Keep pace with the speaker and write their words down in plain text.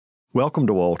Welcome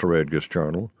to Walter Edgar's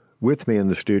Journal. With me in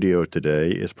the studio today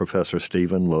is Professor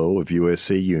Stephen Lowe of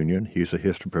USC Union. He's a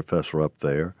history professor up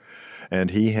there.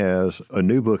 And he has a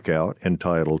new book out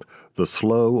entitled The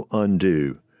Slow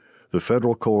Undo, The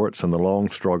Federal Courts and the Long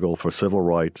Struggle for Civil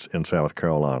Rights in South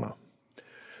Carolina.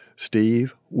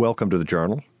 Steve, welcome to the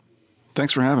Journal.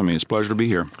 Thanks for having me. It's a pleasure to be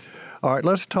here. All right,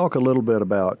 let's talk a little bit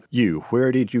about you.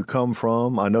 Where did you come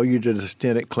from? I know you did a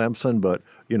stint at Clemson, but,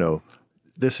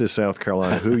 this is South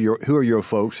Carolina. Who are your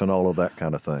folks and all of that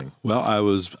kind of thing? Well, I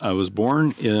was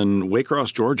born in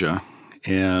Waycross, Georgia,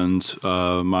 and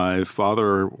my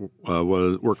father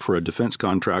worked for a defense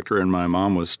contractor, and my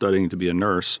mom was studying to be a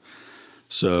nurse.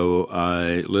 So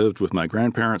I lived with my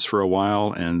grandparents for a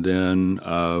while, and then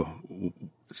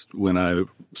when I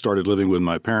started living with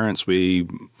my parents, we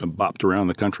bopped around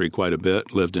the country quite a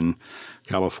bit, lived in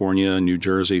California, New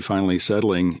Jersey, finally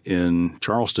settling in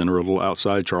Charleston, or a little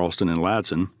outside Charleston in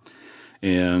Ladson,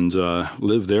 and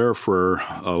lived there for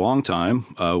a long time.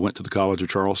 Went to the College of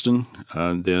Charleston.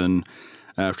 Then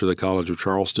after the College of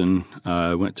Charleston,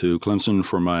 I went to Clemson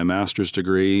for my master's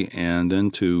degree, and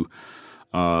then to,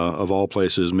 of all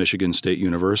places, Michigan State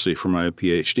University for my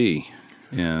PhD.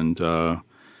 And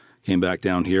came back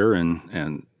down here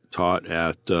and taught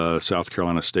at South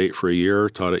Carolina State for a year,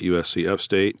 taught at USC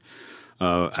Upstate.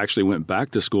 Actually went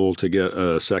back to school to get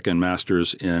a second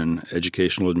master's in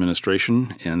educational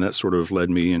administration, and that sort of led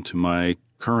me into my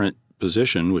current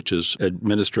position, which is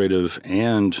administrative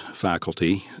and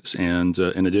faculty. And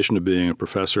in addition to being a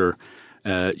professor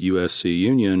at USC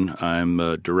Union, I'm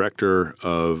a director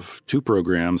of two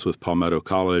programs with Palmetto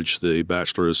College, the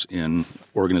Bachelor's in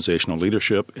Organizational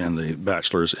Leadership and the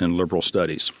Bachelor's in Liberal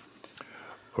Studies.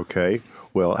 Okay.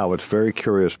 Well, I was very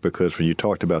curious because when you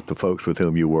talked about the folks with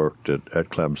whom you worked at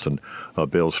Clemson,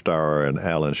 Bill Starr and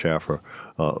Alan Schaffer,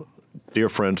 dear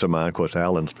friends of mine. Of course,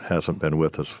 Alan hasn't been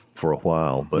with us for a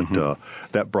while, but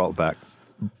that brought back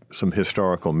some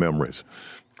historical memories.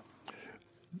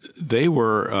 They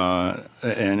were,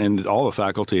 and all the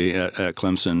faculty at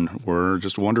Clemson were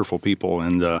just wonderful people,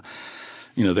 and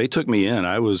they took me in.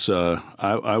 I was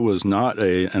not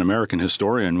an American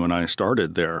historian when I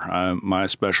started there. My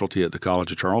specialty at the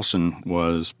College of Charleston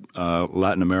was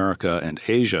Latin America and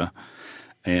Asia.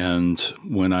 And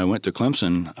when I went to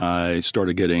Clemson, I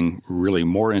started getting really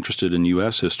more interested in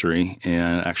U.S. history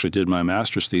and actually did my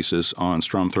master's thesis on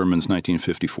Strom Thurmond's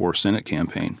 1954 Senate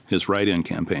campaign, his write-in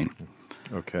campaign.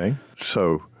 Okay.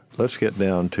 So let's get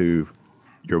down to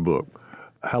your book.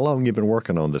 How long have you been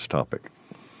working on this topic?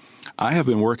 I have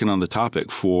been working on the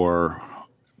topic for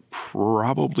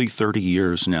probably 30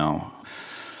 years now.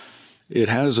 It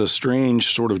has a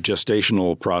strange sort of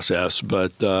gestational process,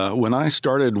 but when I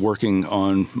started working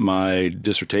on my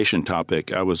dissertation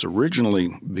topic, I was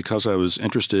originally, because I was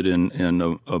interested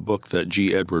in a book that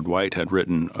G. Edward White had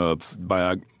written, of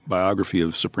biography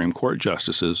of Supreme Court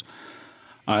justices,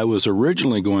 I was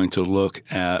originally going to look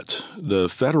at the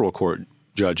federal court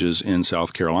judges in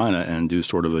South Carolina and do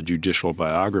sort of a judicial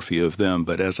biography of them.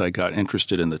 But as I got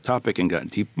interested in the topic and got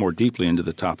more deeply into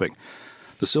the topic,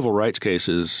 the civil rights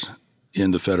cases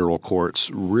in the federal courts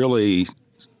really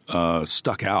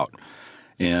stuck out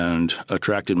and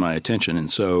attracted my attention.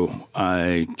 And so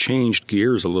I changed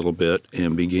gears a little bit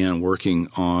and began working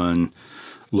on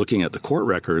looking at the court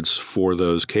records for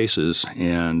those cases,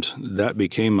 and that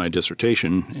became my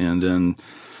dissertation. And then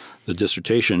the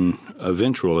dissertation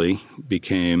eventually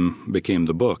became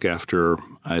the book after,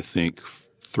 I think,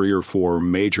 3 or 4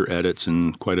 major edits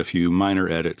and quite a few minor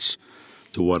edits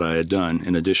to what I had done,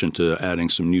 in addition to adding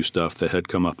some new stuff that had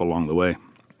come up along the way.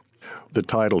 The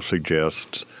title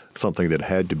suggests something that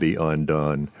had to be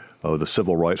undone, the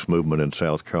civil rights movement in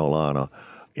South Carolina.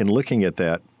 In looking at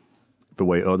that, the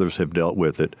way others have dealt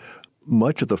with it,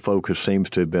 much of the focus seems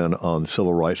to have been on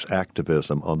civil rights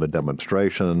activism, on the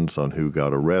demonstrations, on who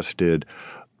got arrested,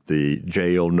 the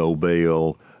jail, no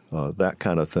bail, that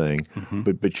kind of thing. Mm-hmm.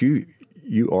 But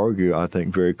you argue, I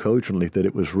think, very cogently that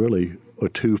it was really a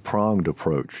two-pronged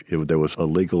approach. There was a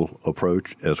legal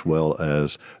approach as well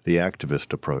as the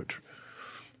activist approach.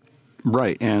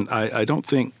 Right, and I don't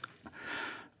think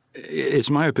 – it's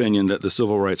my opinion that the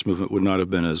civil rights movement would not have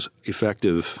been as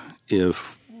effective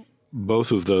if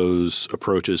both of those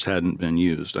approaches hadn't been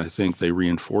used. I think they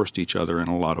reinforced each other in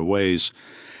a lot of ways,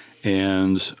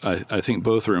 and I think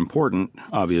both are important,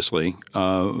 obviously,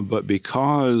 but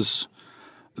because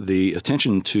the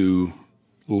attention to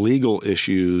legal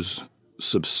issues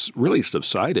really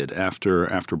subsided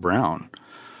after Brown,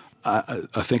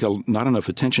 I think not enough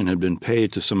attention had been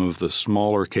paid to some of the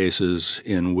smaller cases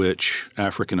in which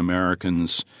African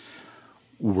Americans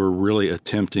were really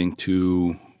attempting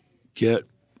to get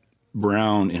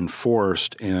Brown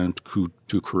enforced and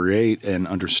to create an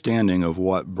understanding of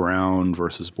what Brown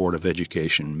versus Board of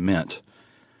Education meant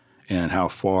and how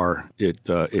far it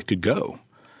could go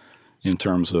in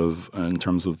terms of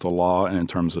the law and in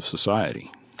terms of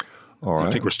society. All right.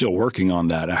 I think we're still working on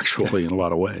that, actually, in a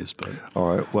lot of ways. But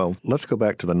all right. Well, let's go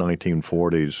back to the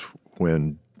 1940s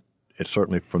when it's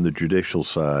certainly from the judicial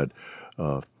side,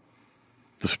 the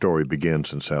story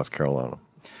begins in South Carolina.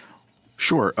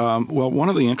 Sure. Well, one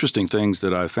of the interesting things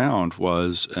that I found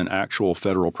was an actual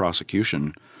federal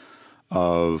prosecution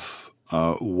of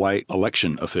white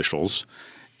election officials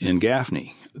in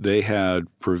Gaffney. They had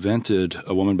prevented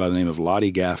a woman by the name of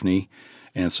Lottie Gaffney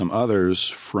and some others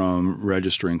from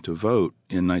registering to vote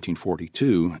in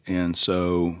 1942. And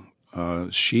so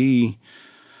she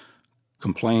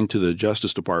complained to the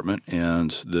Justice Department,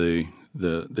 and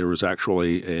there was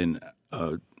actually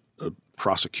a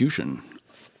prosecution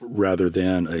rather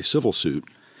than a civil suit,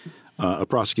 a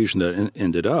prosecution that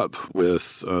ended up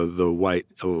with the white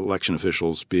election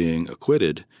officials being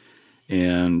acquitted,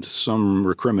 and some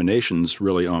recriminations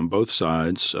really on both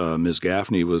sides. Ms.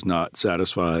 Gaffney was not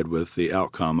satisfied with the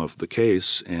outcome of the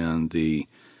case, and the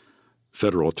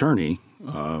federal attorney,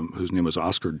 whose name was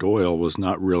Oscar Doyle, was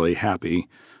not really happy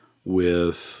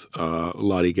with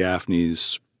Lottie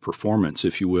Gaffney's performance,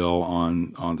 if you will,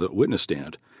 on the witness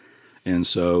stand. And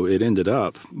so it ended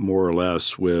up more or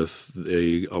less with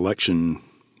the election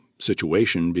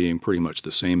situation being pretty much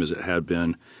the same as it had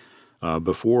been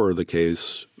before the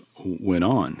case went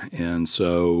on. And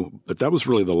so, but that was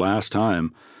really the last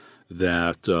time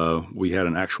that we had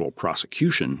an actual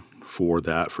prosecution for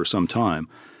that for some time.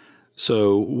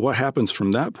 So what happens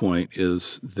from that point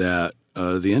is that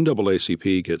the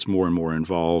NAACP gets more and more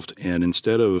involved, and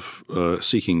instead of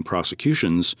seeking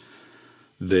prosecutions,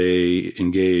 they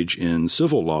engage in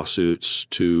civil lawsuits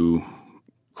to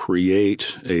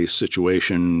create a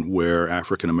situation where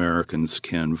African Americans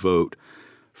can vote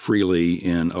freely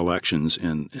in elections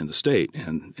in the state.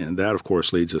 And that, of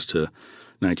course, leads us to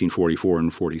 1944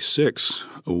 and 46,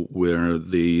 where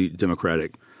the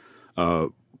Democratic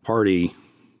Party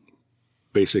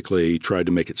basically tried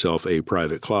to make itself a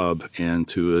private club and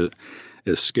to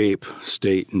escape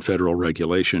state and federal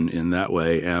regulation in that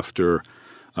way after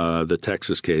the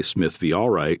Texas case, Smith v.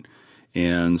 Allwright.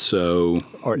 And so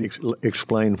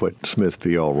explain what Smith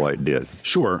v. Allwright did.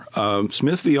 Sure.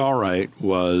 Smith v. Allwright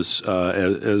was,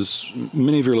 as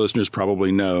many of your listeners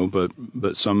probably know,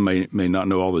 but some may not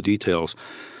know all the details.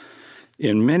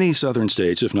 In many southern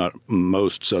states, if not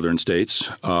most southern states,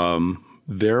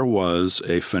 there was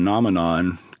a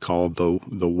phenomenon called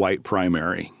the white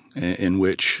primary, in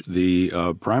which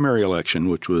the primary election,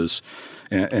 which was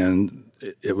and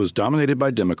it was dominated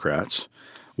by Democrats,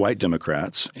 white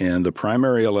Democrats, and the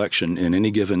primary election in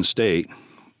any given state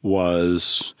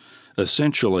was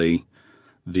essentially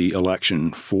the election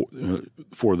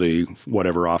for the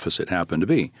whatever office it happened to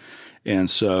be. And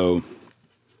so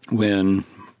when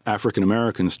African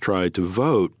Americans tried to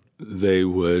vote, they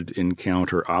would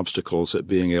encounter obstacles at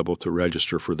being able to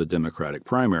register for the Democratic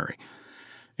primary.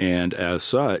 And as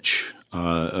such,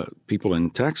 people in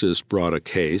Texas brought a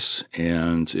case,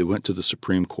 and it went to the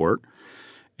Supreme Court.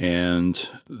 And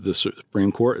the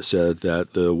Supreme Court said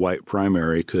that the white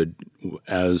primary could,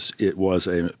 as it was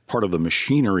a part of the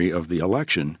machinery of the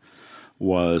election,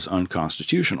 was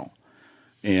unconstitutional.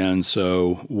 And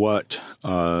so what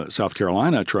South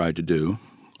Carolina tried to do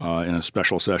in a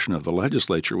special session of the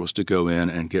legislature was to go in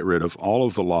and get rid of all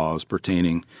of the laws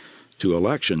pertaining to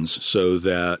elections so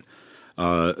that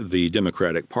the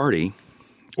Democratic Party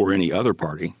or any other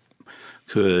party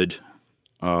could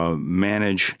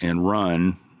manage and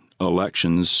run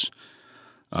elections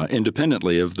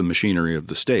independently of the machinery of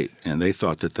the state. And they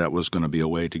thought that that was going to be a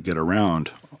way to get around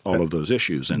all of those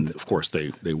issues. And, of course,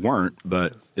 they weren't,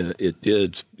 but it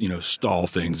did, stall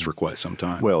things for quite some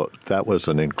time. Well, that was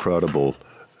an incredible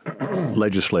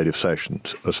legislative session.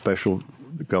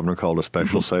 The governor called a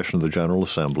special session of the General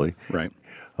Assembly. Right.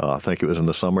 I think it was in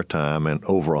the summertime, and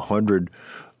over 100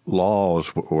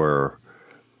 laws were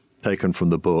taken from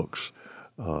the books.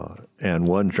 And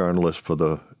one journalist for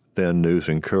the then News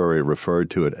and Courier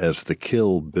referred to it as the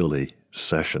Kill Billy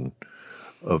session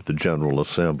of the General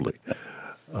Assembly.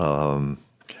 And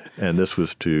this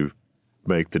was to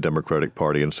make the Democratic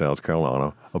Party in South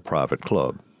Carolina a private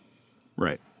club.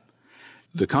 Right.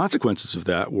 The consequences of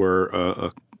that were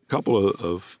a couple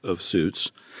of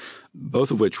suits,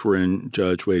 both of which were in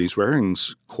Judge Wadey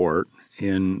Waring's court,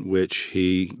 in which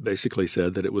he basically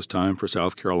said that it was time for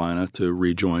South Carolina to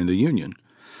rejoin the Union.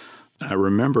 I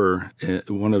remember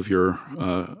one of your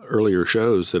earlier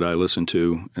shows that I listened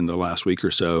to in the last week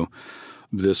or so,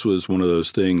 this was one of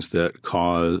those things that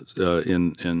caused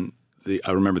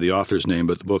I remember the author's name,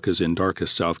 but the book is In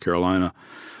Darkest South Carolina,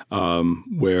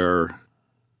 where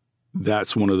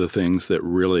that's one of the things that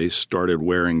really started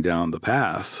wearing down the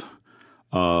path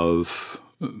of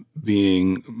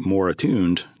being more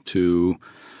attuned to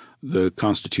the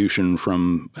Constitution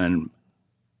from an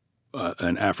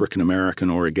African-American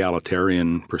or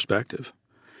egalitarian perspective.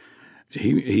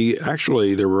 He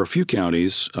actually, there were a few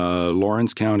counties,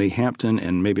 Lawrence County, Hampton,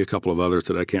 and maybe a couple of others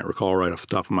that I can't recall right off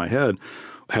the top of my head,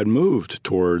 had moved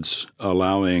towards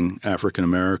allowing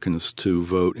African-Americans to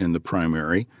vote in the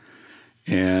primary.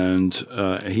 And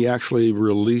he actually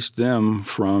released them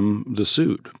from the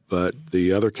suit. But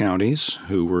the other counties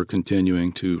who were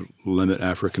continuing to limit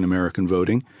African-American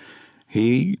voting,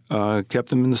 he kept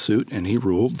them in the suit, and he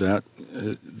ruled that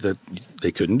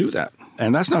they couldn't do that.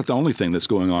 And that's not the only thing that's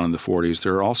going on in the 40s.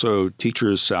 There are also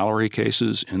teachers' salary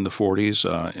cases in the 40s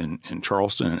in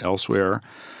Charleston and elsewhere,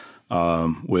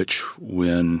 which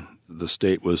when the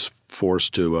state was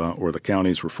forced to, or the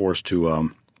counties were forced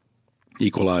to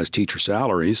equalize teacher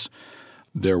salaries,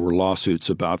 there were lawsuits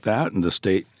about that, and the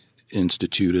state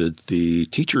instituted the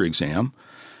teacher exam,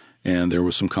 and there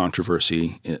was some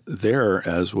controversy there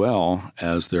as well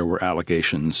as there were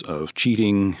allegations of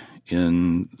cheating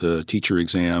in the teacher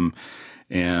exam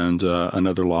and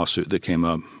another lawsuit that came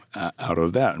up out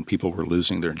of that, and people were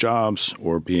losing their jobs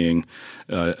or being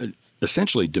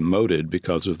essentially demoted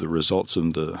because of the results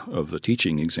of the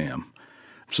teaching exam.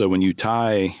 So when you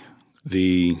tie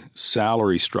the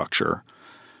salary structure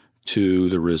to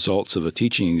the results of a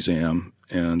teaching exam,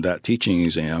 and that teaching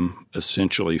exam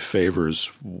essentially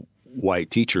favors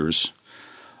white teachers,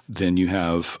 then you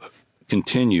have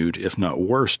continued, if not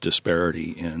worse,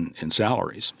 disparity in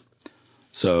salaries.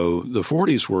 So the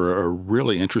 40s were a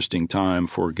really interesting time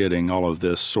for getting all of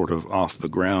this sort of off the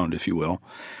ground, if you will,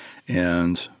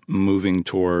 and moving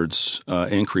towards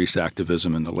increased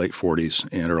activism in the late 40s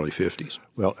and early 50s.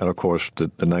 Well, and of course, the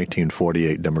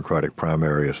 1948 Democratic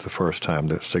primary is the first time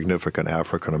that significant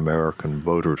African-American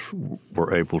voters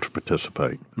were able to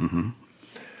participate. Mm-hmm.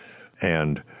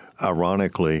 And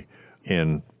ironically,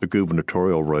 in the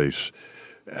gubernatorial race,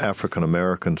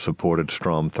 African-Americans supported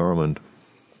Strom Thurmond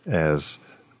as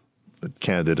the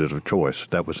candidate of choice.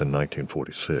 That was in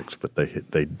 1946, but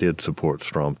they did support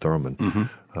Strom Thurmond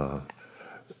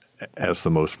as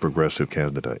the most progressive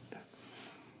candidate.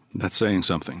 That's saying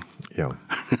something. Yeah.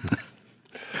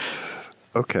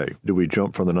 Okay. Do we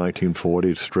jump from the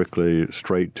 1940s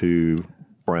straight to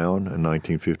Brown in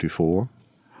 1954?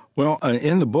 Well,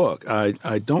 in the book,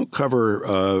 I don't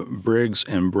cover Briggs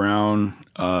and Brown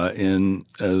in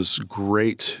as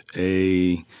great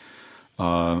as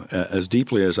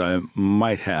deeply as I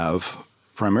might have,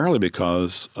 primarily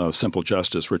because of Simple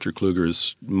Justice, Richard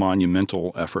Kluger's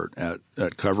monumental effort at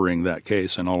covering that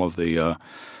case and all of the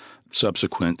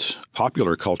subsequent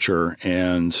popular culture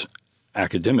and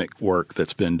academic work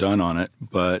that's been done on it.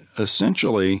 But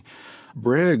essentially,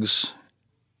 Briggs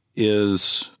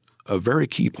is a very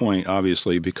key point,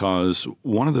 obviously, because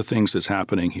one of the things that's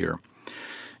happening here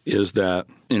is that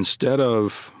instead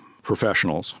of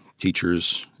professionals,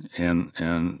 teachers and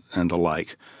the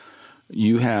like,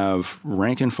 you have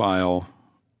rank and file,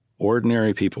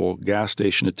 ordinary people, gas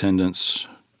station attendants,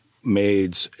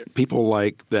 maids, people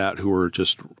like that who are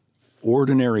just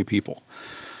ordinary people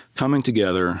coming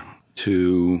together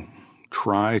to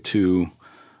try to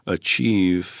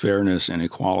achieve fairness and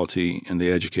equality in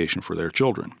the education for their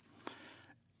children.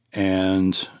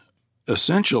 And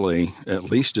essentially, at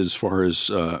least as far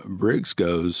as Briggs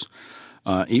goes,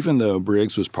 even though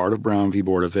Briggs was part of Brown v.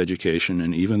 Board of Education,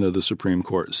 and even though the Supreme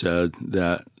Court said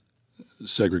that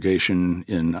segregation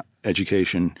in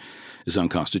education is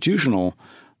unconstitutional,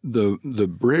 the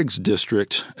Briggs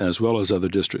district, as well as other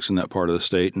districts in that part of the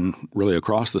state and really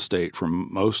across the state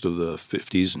from most of the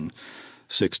 50s and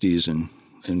 60s and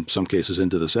in some cases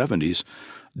into the 70s,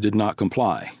 did not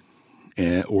comply,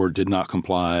 or did not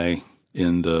comply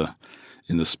in the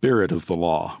spirit of the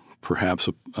law. Perhaps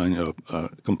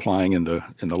complying in the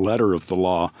letter of the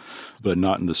law, but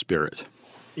not in the spirit.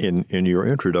 In your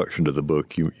introduction to the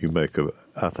book, you make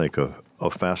I think a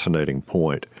fascinating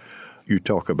point. You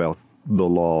talk about the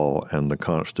law and the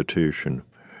Constitution,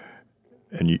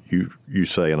 and you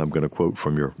say, and I'm going to quote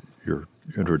from your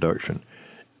introduction,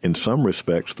 in some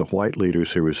respects, the white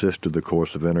leaders who resisted the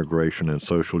course of integration and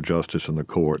social justice in the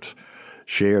courts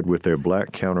shared with their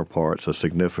black counterparts a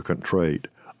significant trait,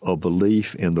 a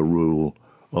belief in the rule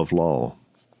of law.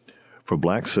 For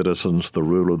black citizens, the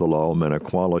rule of the law meant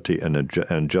equality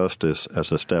and justice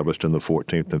as established in the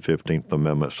 14th and 15th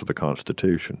Amendments to the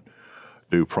Constitution.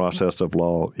 due process of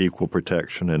law, equal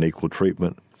protection, and equal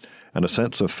treatment, and a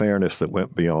sense of fairness that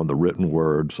went beyond the written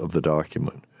words of the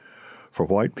document. For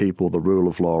white people, the rule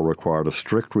of law required a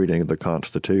strict reading of the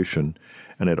Constitution,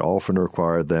 and it often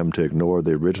required them to ignore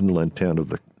the original intent of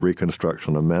the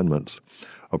Reconstruction Amendments,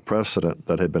 a precedent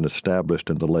that had been established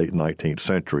in the late 19th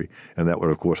century, and that would,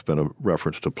 of course, have been a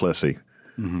reference to Plessy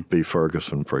v.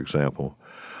 Ferguson, for example.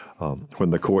 When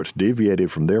the courts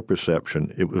deviated from their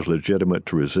perception, it was legitimate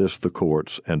to resist the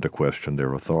courts and to question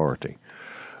their authority.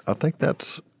 I think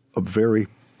that's a very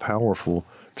powerful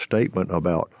statement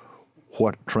about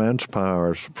what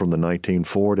transpires from the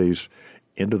 1940s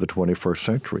into the 21st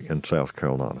century in South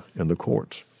Carolina in the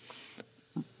courts.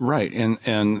 Right,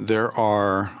 and there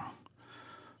are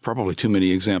probably too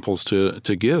many examples to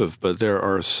give, but there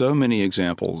are so many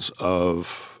examples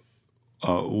of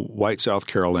white South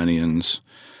Carolinians,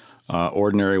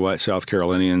 ordinary white South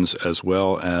Carolinians, as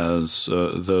well as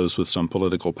those with some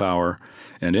political power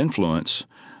and influence,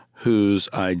 whose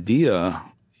idea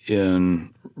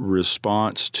in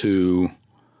response to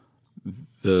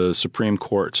the Supreme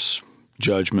Court's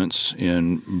judgments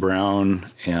in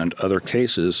Brown and other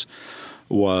cases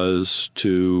was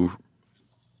to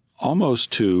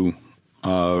almost to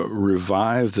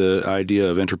revive the idea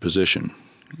of interposition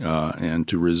and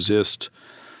to resist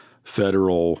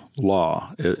federal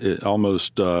law. It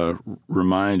almost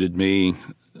reminded me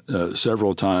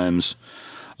several times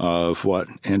of what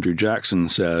Andrew Jackson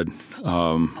said.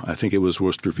 I think it was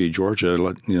Worcester v. Georgia.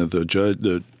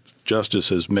 The justice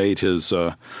has made his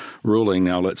ruling.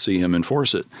 Now let's see him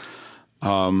enforce it.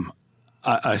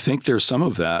 I think there's some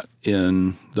of that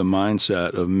in the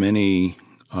mindset of many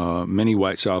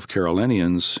white South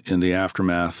Carolinians in the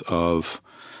aftermath of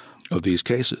these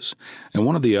cases. And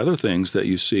one of the other things that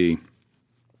you see,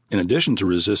 in addition to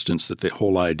resistance, that the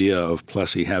whole idea of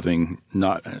Plessy having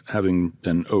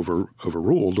been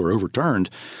overruled or overturned,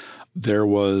 there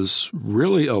was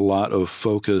really a lot of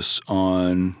focus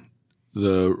on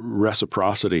the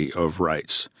reciprocity of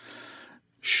rights.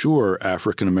 Sure,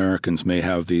 African Americans may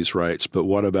have these rights, but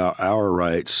what about our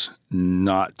rights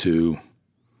not to,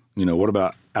 what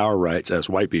about our rights as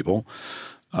white people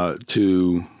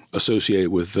to associate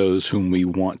with those whom we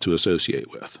want to associate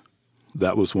with?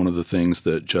 That was one of the things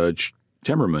that Judge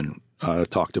Timmerman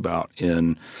talked about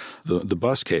in the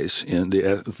bus case, in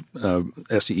the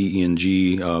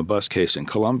SEENG bus case in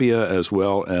Columbia, as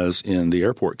well as in the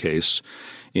airport case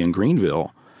in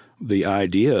Greenville. The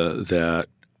idea that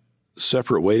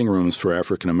separate waiting rooms for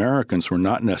African Americans were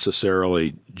not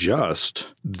necessarily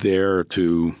just there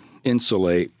to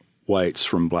insulate whites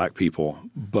from black people,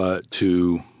 but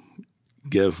to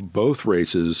give both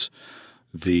races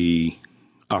the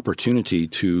opportunity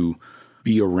to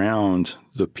be around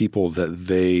the people that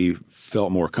they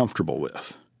felt more comfortable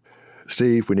with.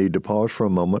 Steve, we need to pause for a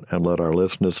moment and let our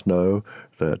listeners know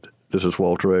that this is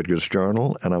Walter Edgar's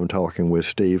Journal, and I'm talking with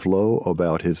Steve Lowe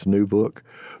about his new book,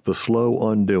 The Slow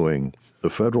Undoing: The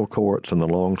Federal Courts and the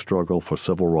Long Struggle for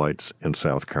Civil Rights in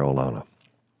South Carolina.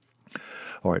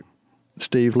 All right,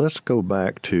 Steve, let's go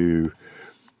back to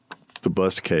the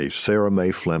bus case, Sarah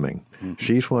Mae Fleming. Mm-hmm.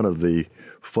 She's one of the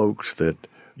folks that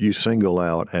you single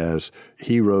out as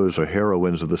heroes or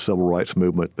heroines of the civil rights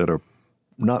movement that are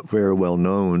not very well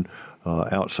known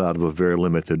outside of a very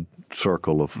limited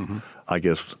circle of, I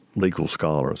guess, legal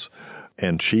scholars.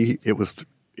 And it was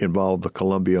involved the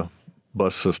Columbia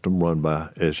bus system run by,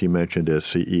 as you mentioned,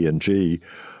 SEENG,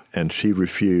 and she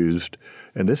refused.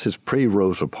 And this is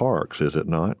pre-Rosa Parks, is it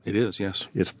not? It is, yes.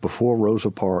 It's before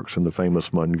Rosa Parks and the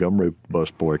famous Montgomery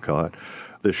bus boycott.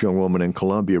 This young woman in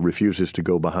Columbia refuses to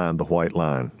go behind the white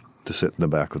line to sit in the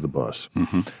back of the bus.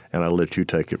 Mm-hmm. And I'll let you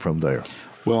take it from there.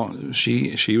 Well,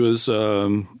 she was,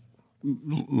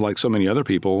 like so many other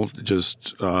people,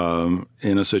 just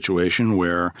in a situation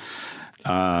where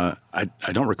I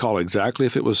don't recall exactly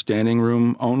if it was standing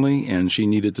room only and she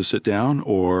needed to sit down,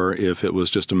 or if it was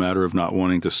just a matter of not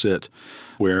wanting to sit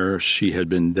where she had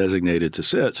been designated to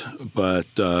sit, but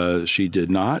she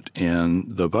did not,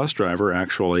 and the bus driver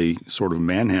actually sort of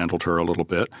manhandled her a little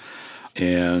bit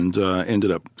and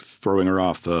ended up throwing her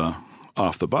off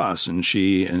the bus, and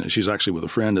she's actually with a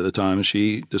friend at the time, and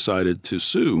she decided to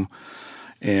sue.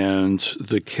 And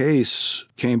the case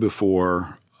came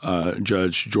before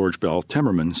Judge George Bell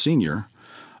Timmerman, Sr.,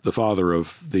 the father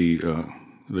of the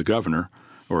governor,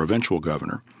 or eventual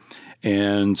governor.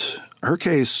 And her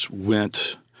case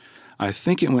went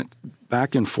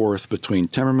back and forth between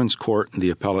Timmerman's court and the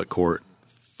appellate court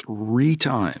 3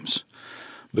 times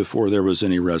before there was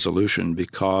any resolution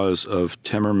because of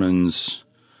Timmerman's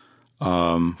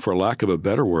for lack of a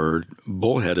better word,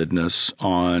 bullheadedness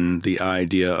on the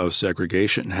idea of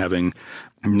segregation having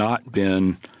not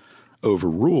been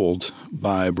overruled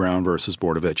by Brown versus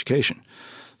Board of Education.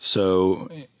 So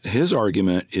his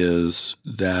argument is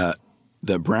that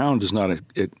Brown does not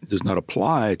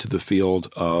apply to the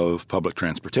field of public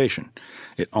transportation.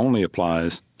 It only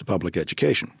applies to public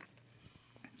education.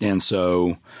 And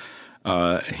so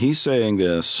he's saying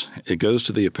this. It goes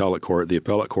to the appellate court. The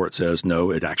appellate court says, no,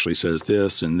 it actually says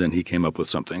this. And then he came up with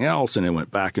something else, and it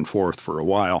went back and forth for a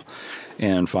while.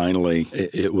 And finally,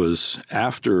 it was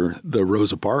after the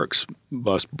Rosa Parks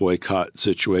bus boycott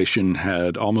situation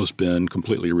had almost been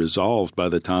completely resolved by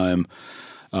the time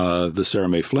the Sarah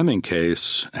Mae Fleming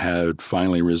case had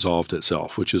finally resolved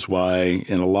itself, which is why,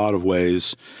 in a lot of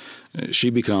ways, she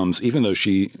becomes, even though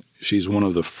she's one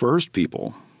of the first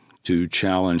people to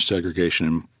challenge segregation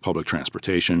in public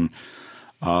transportation,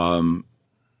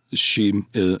 she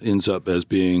ends up as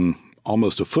being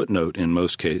almost a footnote in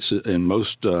most cases, in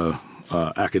most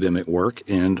academic work,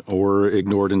 and or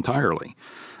ignored entirely.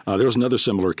 There was another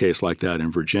similar case like that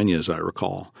in Virginia, as I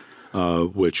recall,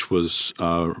 which was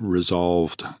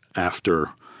resolved after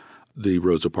the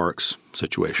Rosa Parks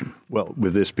situation. Well,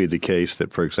 would this be the case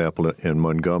that, for example, in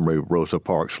Montgomery, Rosa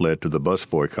Parks led to the bus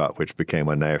boycott, which became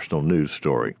a national news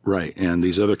story? Right, and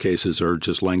these other cases are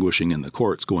just languishing in the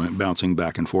courts, bouncing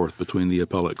back and forth between the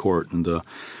appellate court and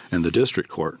the district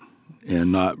court,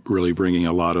 and not really bringing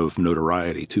a lot of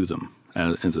notoriety to them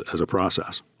as a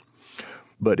process.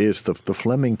 But is the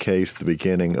Fleming case the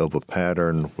beginning of a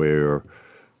pattern where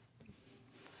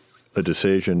a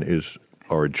decision is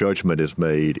or a judgment is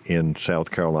made in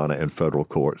South Carolina and federal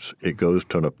courts? It goes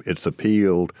to it's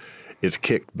appealed, it's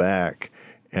kicked back,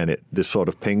 and this sort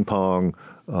of ping pong.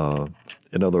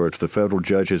 In other words, the federal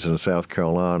judges in South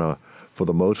Carolina, for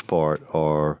the most part,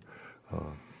 are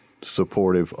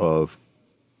supportive of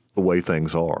the way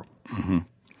things are. Mm-hmm.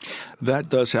 That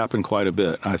does happen quite a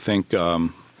bit. I think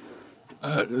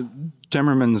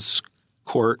Timmerman's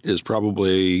court is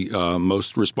probably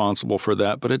most responsible for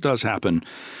that, but it does happen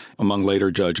among later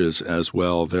judges as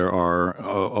well. There are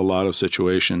a lot of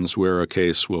situations where a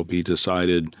case will be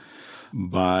decided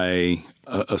by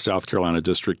a South Carolina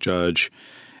district judge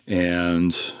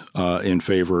and in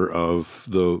favor of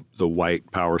the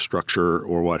white power structure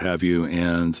or what have you,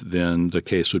 and then the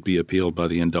case would be appealed by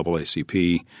the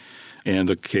NAACP, and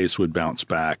the case would bounce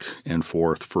back and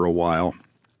forth for a while.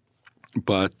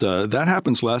 But that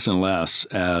happens less and less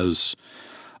as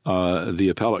the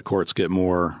appellate courts get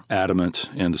more adamant,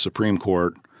 and the Supreme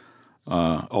Court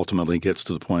ultimately gets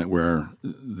to the point where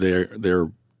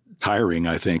they're tiring,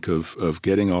 I think, of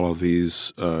getting all of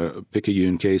these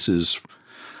picayune cases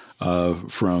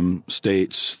from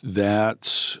states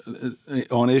that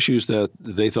on issues that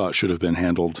they thought should have been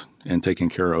handled and taken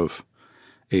care of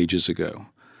ages ago.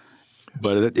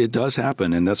 But it does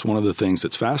happen, and that's one of the things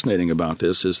that's fascinating about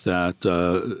this is that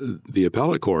the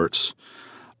appellate courts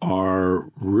are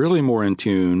really more in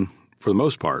tune, for the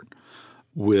most part,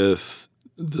 with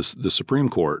the Supreme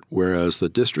Court, whereas the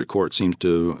district court seems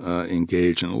to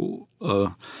engage in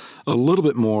a little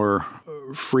bit more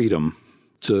freedom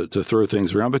to throw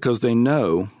things around because they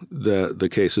know that the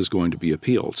case is going to be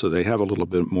appealed. So they have a little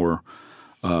bit more,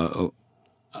 I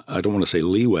don't want to say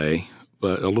leeway,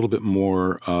 but a little bit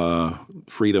more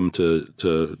freedom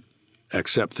to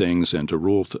accept things and to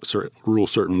rule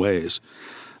certain ways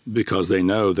because they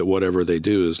know that whatever they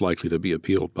do is likely to be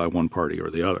appealed by one party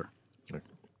or the other.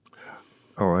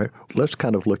 All right. Let's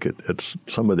kind of look at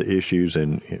some of the issues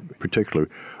in particular.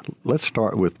 Let's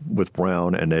start with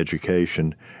Brown and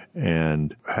education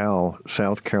and how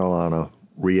South Carolina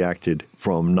reacted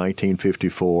from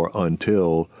 1954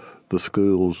 until the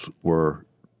schools were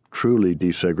truly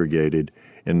desegregated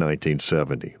in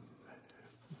 1970.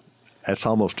 That's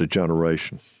almost a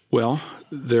generation. Well,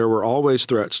 there were always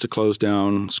threats to close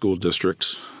down school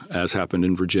districts, as happened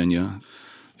in Virginia.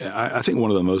 I think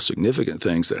one of the most significant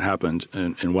things that happened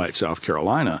in white South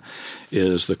Carolina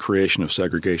is the creation of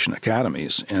segregation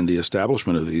academies and the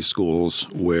establishment of these schools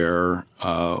where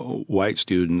white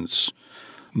students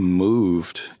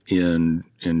moved in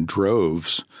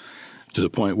droves to the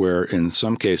point where in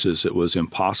some cases it was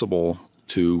impossible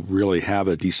to really have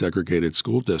a desegregated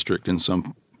school district in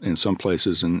some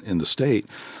places in the state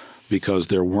because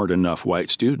there weren't enough white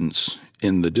students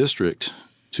in the district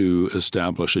to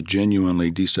establish a genuinely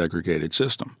desegregated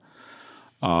system.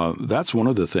 That's one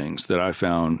of the things that I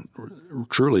found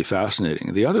truly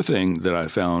fascinating. The other thing that I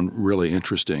found really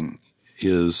interesting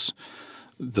is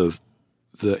the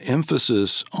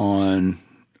emphasis on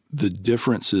the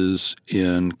differences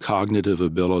in cognitive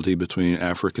ability between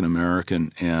African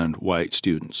American and white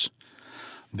students.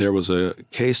 there was a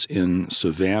case in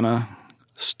Savannah.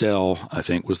 Stell, I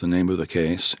think, was the name of the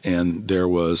case, and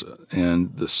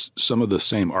some of the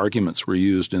same arguments were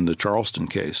used in the Charleston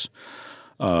case,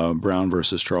 Brown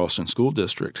versus Charleston School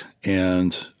District.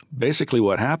 And basically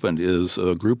what happened is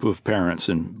a group of parents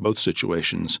in both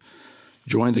situations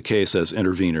joined the case as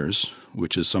interveners,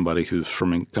 which is somebody who's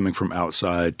coming from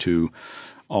outside to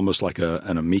almost like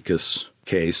an amicus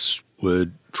case,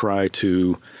 would try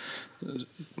to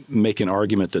make an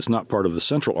argument that's not part of the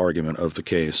central argument of the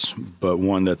case, but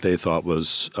one that they thought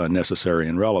was necessary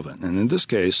and relevant. And in this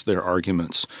case, their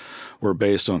arguments were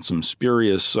based on some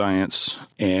spurious science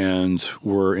and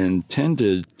were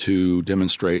intended to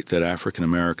demonstrate that African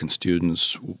American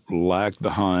students lagged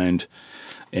behind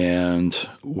and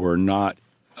were not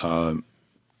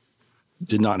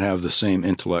did not have the same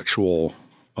intellectual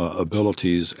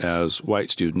abilities as white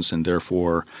students, and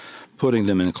therefore putting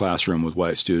them in a classroom with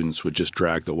white students would just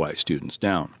drag the white students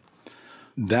down.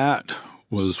 That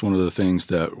was one of the things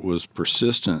that was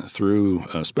persistent through,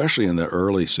 especially in the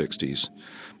early 60s,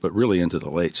 but really into the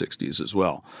late 60s as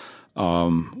well,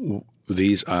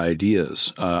 these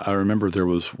ideas. I remember there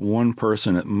was one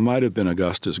person, it might have been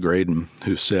Augustus Graydon,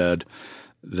 who said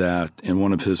that in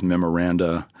one of his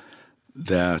memoranda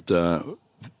that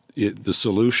the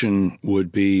solution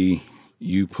would be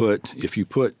if you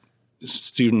put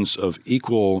students of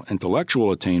equal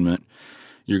intellectual attainment,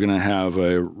 you're going to have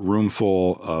a room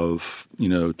full of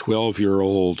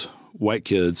 12-year-old white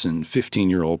kids and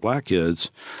 15-year-old black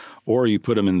kids, or you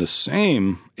put them in the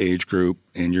same age group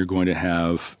and you're going to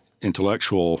have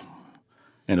intellectual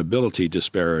and ability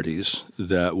disparities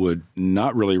that would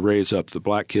not really raise up the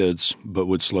black kids but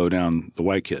would slow down the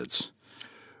white kids.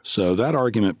 So that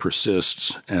argument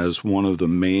persists as one of the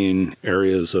main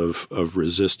areas of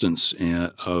resistance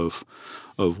of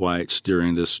whites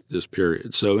during this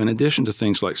period. So in addition to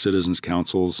things like citizens'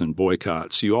 councils and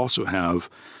boycotts, you also have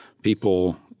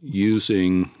people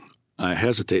using, I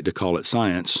hesitate to call it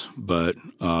science, but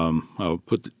I'll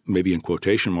put maybe in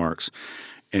quotation marks,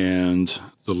 and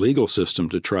the legal system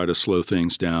to try to slow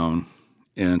things down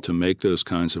and to make those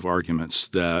kinds of arguments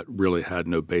that really had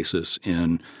no basis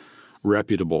in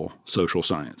reputable social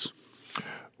science.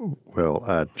 Well,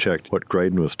 I checked what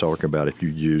Graydon was talking about. If you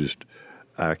used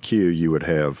IQ, you would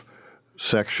have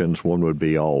sections. One would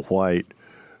be all white.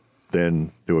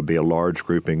 Then there would be a large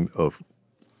grouping of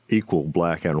equal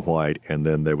black and white, and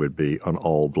then there would be an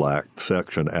all-black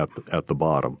section at the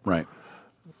bottom. Right.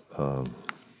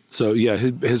 So, yeah,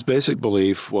 his basic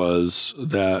belief was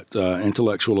that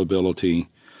intellectual ability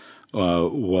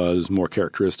was more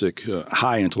characteristic,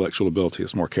 high intellectual ability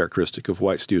is more characteristic of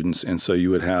white students. And so you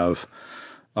would have,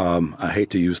 I hate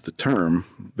to use the term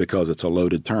because it's a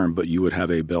loaded term, but you would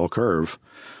have a bell curve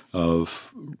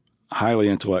of highly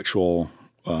intellectual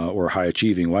or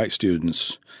high-achieving white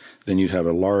students. Then you'd have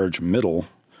a large middle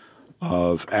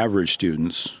of average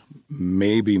students,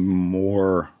 maybe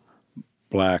more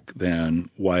black than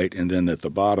white, and then at the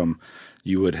bottom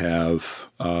you would have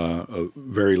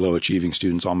very low-achieving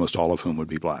students, almost all of whom would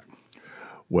be black.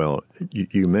 Well,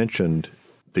 you mentioned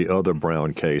the other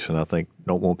Brown case, and I think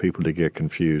don't want people to get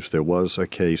confused. There was a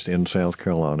case in South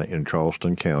Carolina in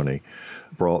Charleston County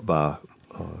brought by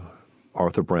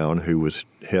Arthur Brown, who was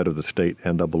head of the state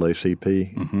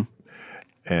NAACP, mm-hmm.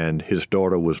 and his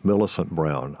daughter was Millicent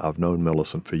Brown. I've known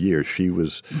Millicent for years. She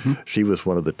was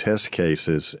one of the test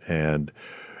cases, and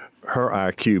her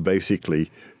IQ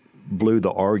basically blew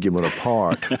the argument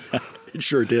apart. It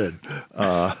sure did.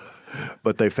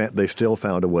 But they still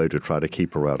found a way to try to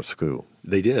keep her out of school.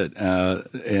 They did,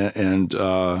 and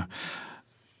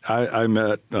I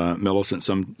met Millicent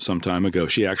some time ago.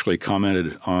 She actually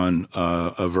commented on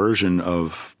a version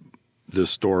of this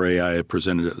story I had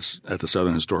presented at the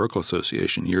Southern Historical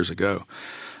Association years ago,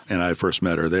 and I first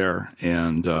met her there,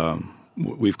 and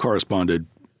we've corresponded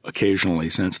occasionally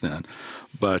since then.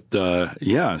 But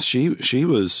yeah, she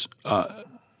was.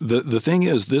 The thing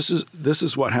is, this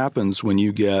is what happens when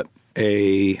you get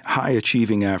a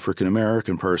high-achieving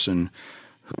African-American person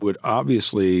who would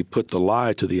obviously put the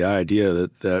lie to the idea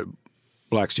that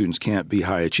black students can't be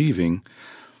high-achieving,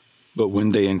 but when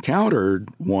they encountered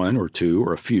one or two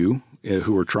or a few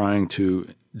who were trying to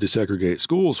desegregate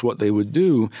schools, what they would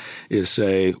do is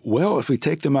say, well, if we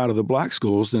take them out of the black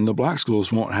schools, then the black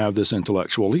schools won't have this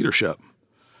intellectual leadership.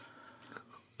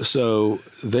 So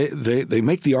they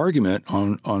make the argument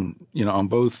on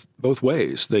both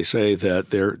ways. They say that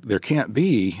there can't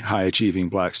be high achieving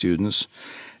black students,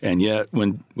 and yet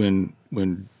when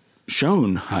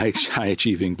shown high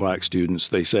achieving black students,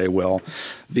 they say, well,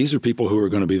 these are people who are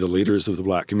going to be the leaders of the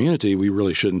black community. We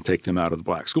really shouldn't take them out of the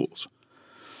black schools.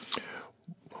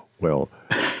 Well,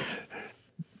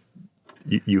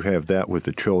 you have that with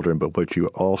the children, but what you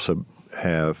also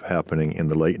have happening in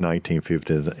the late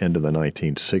 1950s and into the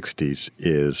 1960s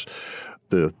is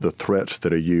the threats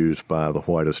that are used by the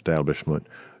white establishment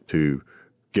to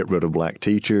get rid of black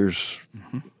teachers,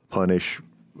 punish.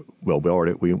 Well,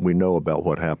 we know about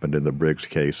what happened in the Briggs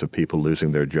case of people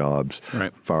losing their jobs,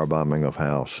 right. Firebombing of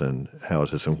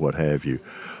houses and what have you.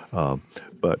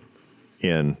 But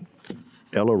in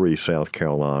Ellery, South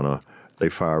Carolina, they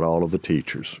fired all of the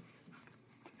teachers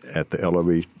at the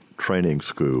Ellery Training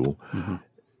School,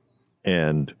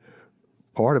 and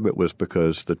part of it was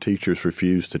because the teachers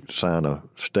refused to sign a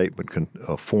statement,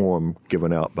 a form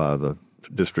given out by the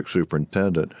district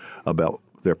superintendent about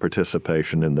their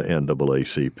participation in the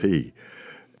NAACP.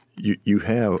 You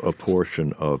have a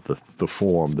portion of the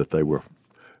form that they were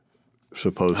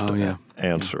supposed to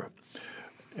answer.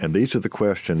 And these are the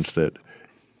questions that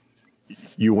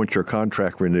you want your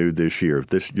contract renewed this year.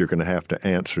 You're going to have to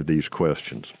answer these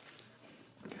questions.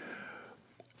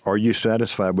 Are you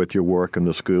satisfied with your work in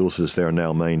the schools as they're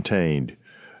now maintained?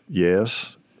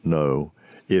 Yes, no.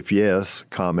 If yes,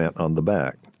 comment on the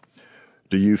back.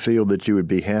 Do you feel that you would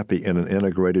be happy in an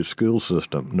integrated school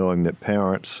system, knowing that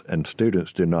parents and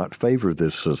students do not favor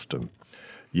this system?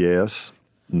 Yes,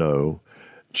 no.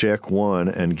 Check one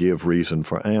and give reason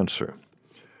for answer.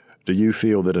 Do you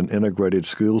feel that an integrated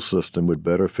school system would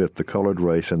better fit the colored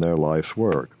race in their life's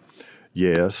work?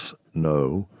 Yes,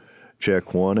 no.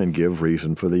 Check one and give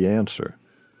reason for the answer.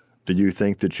 Do you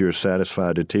think that you're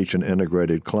satisfied to teach an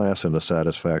integrated class in a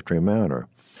satisfactory manner?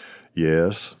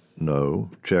 Yes, no.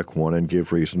 Check one and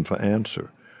give reason for answer.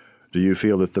 Do you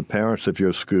feel that the parents of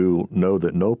your school know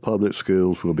that no public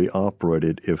schools will be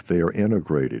operated if they are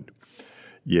integrated?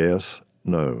 Yes,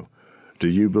 no. Do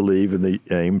you believe in the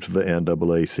aims of the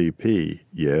NAACP?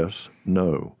 Yes,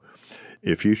 no.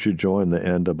 If you should join the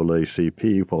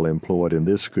NAACP while employed in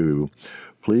this school,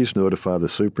 please notify the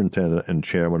superintendent and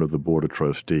chairman of the Board of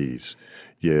Trustees.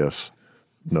 Yes,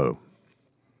 no.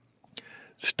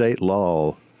 State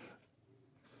law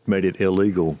made it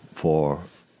illegal for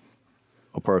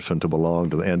a person to belong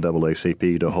to the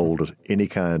NAACP to hold any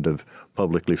kind of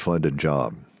publicly funded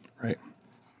job. Right.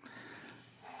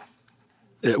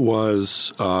 It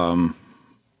was, there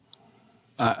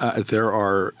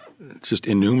are just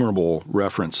innumerable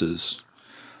references,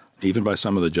 even by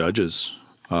some of the judges.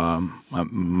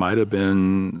 Might have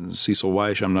been Cecil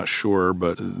Weish, I'm not sure,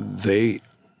 but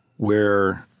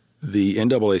where the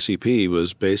NAACP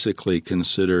was basically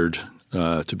considered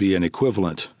to be an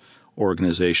equivalent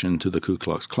organization to the Ku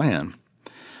Klux Klan.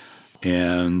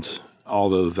 And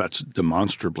although that's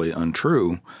demonstrably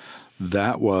untrue,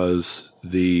 that was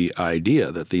the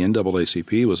idea that the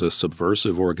NAACP was a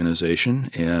subversive organization,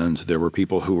 and there were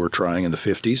people who were trying in the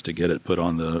 50s to get it put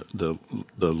on the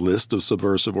list of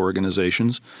subversive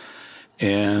organizations.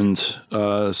 And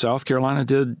South Carolina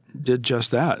did just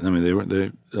that. I mean,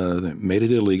 they made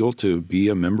it illegal to be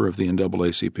a member of the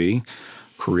NAACP,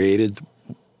 created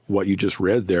what you just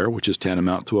read there, which is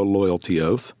tantamount to a loyalty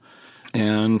oath,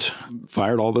 and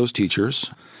fired all those teachers.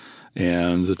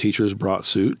 And the teachers brought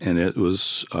suit, and it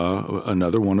was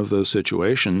another one of those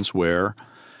situations where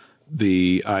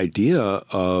the idea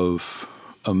of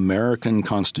American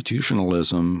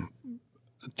constitutionalism,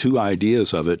 two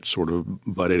ideas of it sort of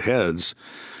butted heads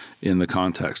in the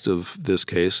context of this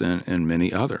case and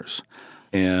many others.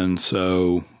 And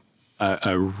so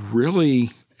I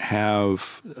really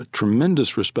have a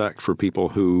tremendous respect for people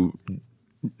who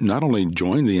not only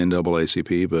joined the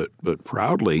NAACP, but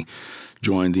proudly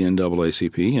joined the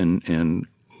NAACP and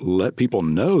let people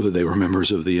know that they were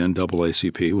members of the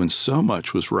NAACP when so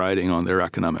much was riding on their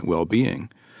economic well-being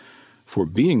for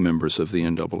being members of the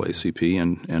NAACP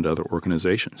and other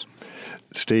organizations.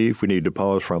 Steve, we need to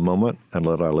pause for a moment and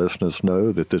let our listeners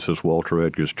know that this is Walter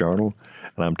Edgar's Journal,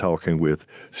 and I'm talking with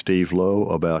Steve Lowe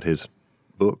about his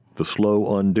book, The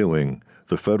Slow Undoing,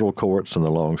 The Federal Courts and the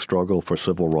Long Struggle for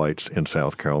Civil Rights in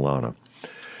South Carolina.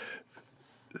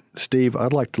 Steve,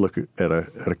 I'd like to look at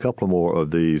a couple more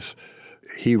of these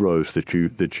heroes that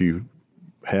you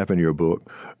have in your book.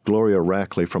 Gloria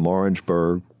Rackley from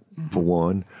Orangeburg, for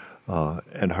one,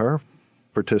 and her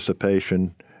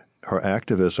participation, her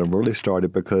activism really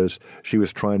started because she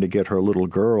was trying to get her little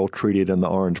girl treated in the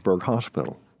Orangeburg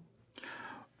Hospital.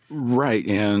 Right,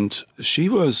 and she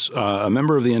was a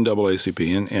member of the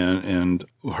NAACP, and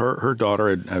her daughter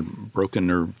had broken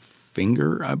her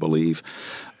finger, I believe,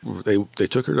 they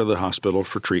took her to the hospital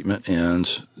for treatment,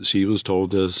 and she was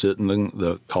told to sit in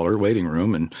the colored waiting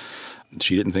room, and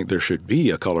she didn't think there should be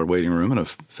a colored waiting room in a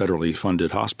federally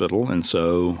funded hospital, and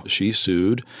so she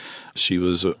sued. She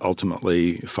was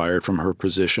ultimately fired from her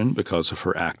position because of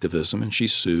her activism, and she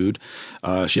sued.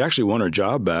 She actually won her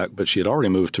job back, but she had already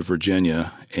moved to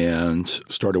Virginia and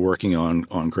started working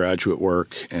on graduate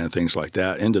work and things like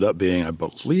that. Ended up being, I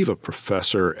believe, a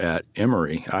professor at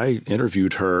Emory. I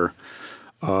interviewed her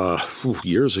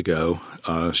years ago.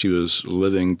 She was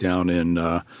living down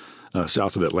in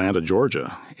south of Atlanta,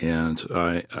 Georgia, and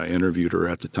I interviewed her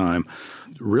at the time.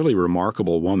 Really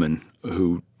remarkable woman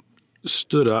who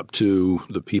stood up to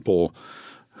the people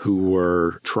who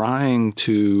were trying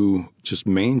to just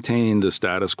maintain the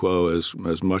status quo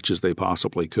as much as they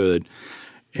possibly could.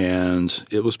 And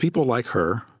it was people like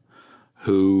her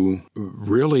who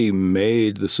really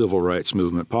made the civil rights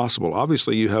movement possible.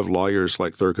 Obviously, you have lawyers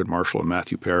like Thurgood Marshall and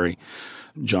Matthew Perry,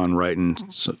 John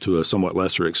Wrighton to a somewhat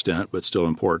lesser extent, but still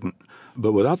important.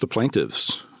 But without the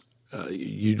plaintiffs,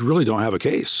 you really don't have a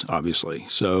case, obviously.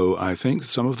 So I think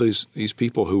some of these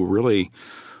people who really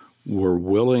were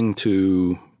willing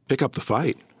to pick up the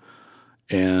fight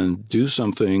and do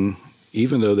something,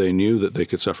 even though they knew that they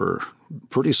could suffer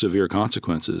pretty severe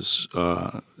consequences,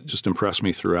 just impressed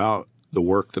me throughout the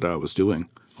work that I was doing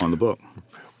on the book.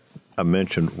 I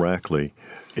mentioned Rackley.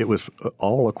 It was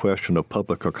all a question of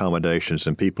public accommodations,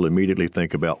 and people immediately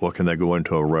think about, well, can they go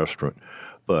into a restaurant?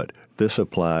 But this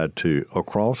applied to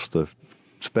across the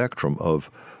spectrum of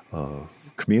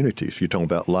communities. You're talking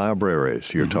about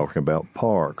libraries. You're talking about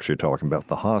parks. You're talking about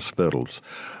the hospitals.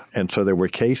 And so there were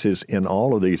cases in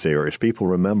all of these areas. People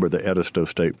remember the Edisto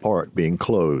State Park being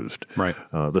closed. Right.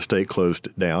 The state closed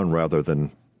it down rather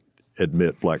than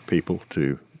admit black people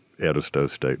to Edisto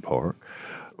State Park,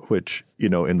 which,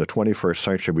 in the 21st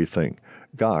century we think,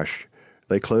 gosh,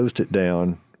 they closed it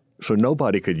down so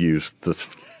nobody could use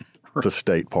the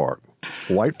state park.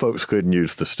 White folks couldn't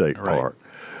use the state park.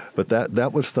 But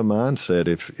that was the mindset.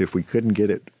 If we couldn't get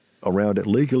it around it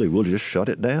legally, we'll just shut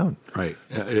it down. Right.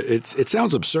 It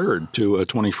sounds absurd to a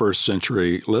 21st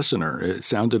century listener. It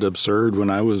sounded absurd when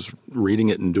I was reading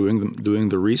it and doing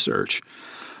the research.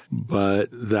 But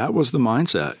that was the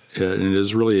mindset. And it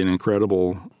is really an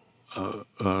incredible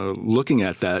looking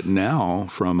at that now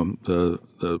from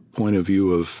the point of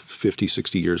view of 50,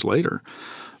 60 years later.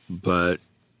 But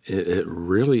it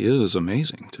really is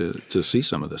amazing to see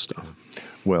some of this stuff.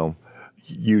 Well,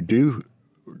 you do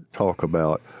talk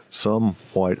about some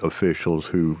white officials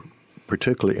who,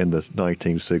 particularly in the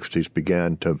 1960s,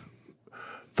 began to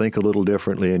think a little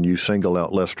differently, and you single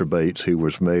out Lester Bates, who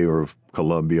was mayor of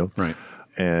Columbia, right,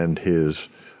 and his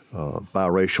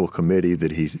biracial committee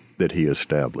that he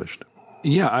established.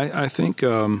 Yeah, I think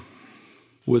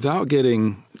without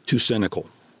getting too cynical,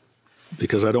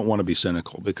 because I don't want to be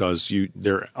cynical, because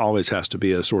there always has to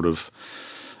be a sort of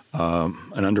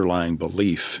an underlying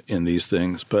belief in these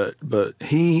things. But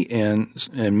he and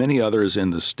many others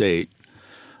in the state,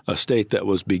 a state that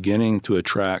was beginning to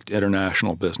attract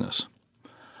international business,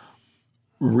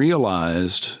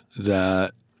 realized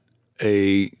that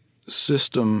a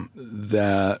system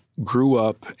that grew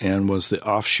up and was the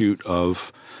offshoot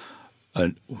of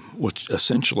which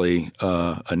essentially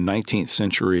a 19th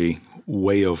century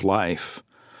way of life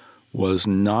was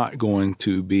not going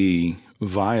to be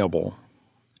viable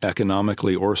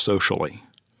economically or socially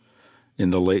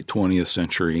in the late 20th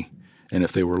century, and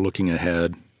if they were looking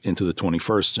ahead into the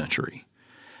 21st century.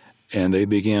 And they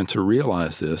began to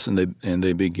realize this, and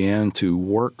they began to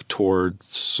work toward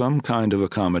some kind of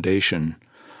accommodation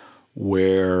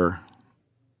where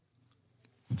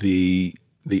the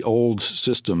old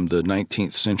system, the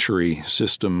 19th century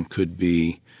system, could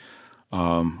be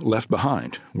left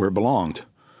behind where it belonged,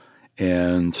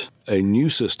 and a new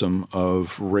system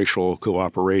of racial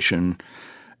cooperation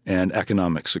and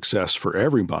economic success for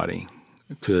everybody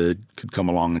could come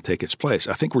along and take its place.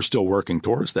 I think we're still working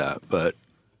towards that, but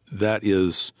that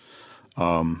is,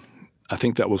 I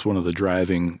think that was one of the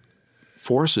driving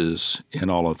forces in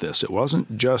all of this. It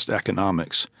wasn't just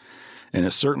economics, and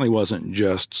it certainly wasn't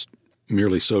just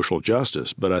merely social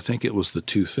justice, but I think it was the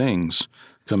two things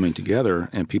coming together,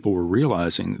 and people were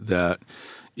realizing that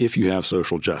if you have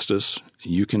social justice,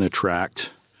 you can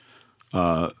attract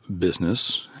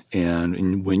business,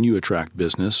 and when you attract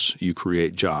business, you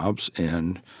create jobs,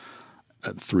 and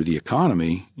through the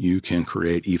economy, you can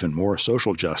create even more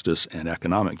social justice and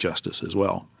economic justice as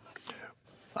well.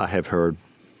 I heard,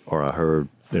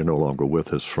 they're no longer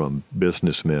with us, from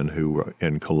businessmen who were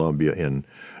in Columbia in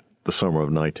the summer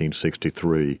of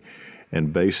 1963,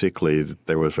 and basically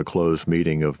there was a closed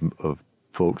meeting of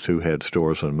folks who had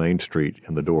stores on Main Street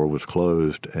and the door was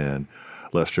closed, and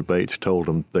Lester Bates told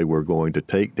them they were going to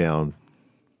take down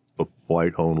the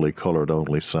white-only,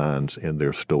 colored-only signs in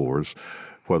their stores,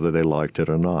 whether they liked it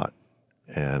or not.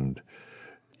 And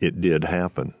it did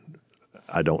happen.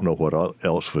 I don't know what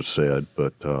else was said,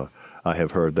 but I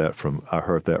heard that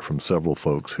from several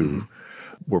folks who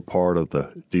were part of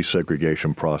the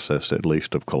desegregation process, at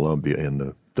least of Columbia, in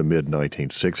the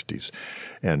mid-1960s.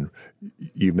 And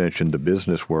you mentioned the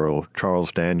business world.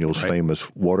 Charles Daniels'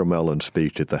 famous watermelon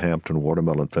speech at the Hampton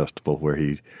Watermelon Festival, where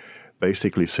he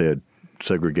basically said,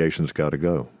 segregation's got to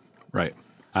go. Right.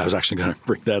 I was actually going to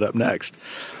bring that up next.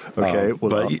 Okay,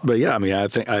 but yeah, I mean, I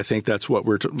think that's what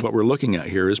we're looking at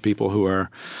here is people who are,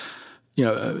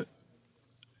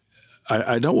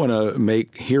 I don't want to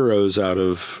make heroes out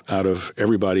of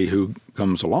everybody who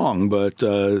comes along, but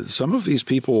some of these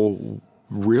people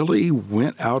really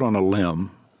went out on a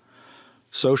limb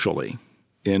socially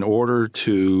in order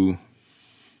to,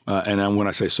 and when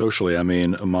I say socially, I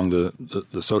mean among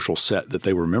the social set that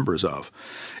they were members of,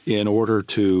 in order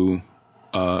to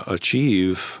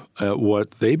achieve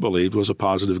what they believed was a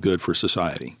positive good for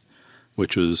society,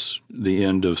 which was the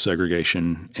end of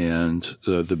segregation and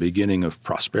the beginning of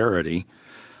prosperity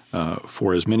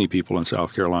for as many people in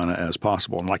South Carolina as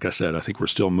possible. And like I said, I think we're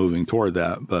still moving toward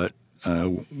that. But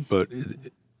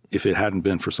if it hadn't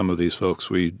been for some of these folks,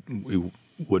 we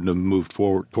wouldn't have moved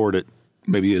forward toward it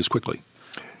maybe as quickly.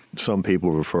 Some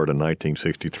people refer to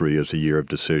 1963 as a year of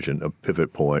decision, a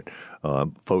pivot point.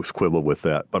 Folks quibble with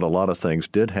that. But a lot of things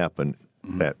did happen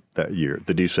that year.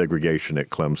 The desegregation at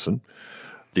Clemson,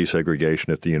 desegregation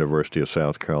at the University of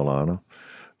South Carolina,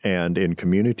 and in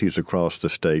communities across the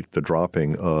state, the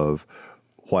dropping of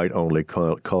white-only,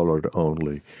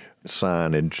 colored-only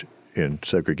signage in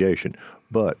segregation.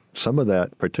 But some of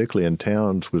that, particularly in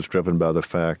towns, was driven by the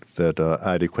fact that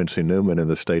Ida Quincy Newman and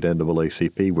the state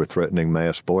NAACP were threatening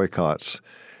mass boycotts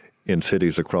in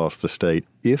cities across the state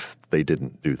if they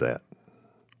didn't do that.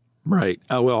 Right.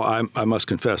 Well, I must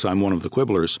confess I'm one of the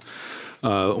quibblers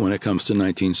when it comes to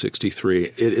 1963.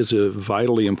 It is a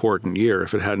vitally important year.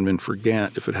 If it hadn't been for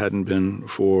Gantt, if it hadn't been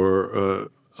for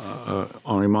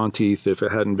Henri Monteith, if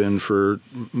it hadn't been for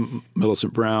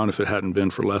Millicent Brown, if it hadn't been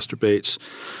for Lester Bates,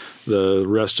 the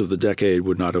rest of the decade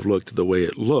would not have looked the way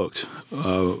it looked.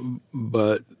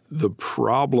 But the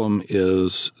problem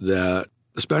is that,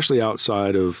 especially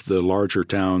outside of the larger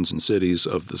towns and cities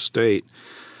of the state,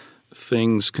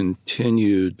 things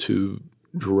continue to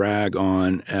drag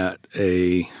on at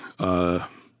a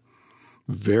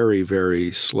very,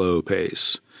 very slow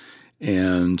pace.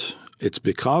 And it's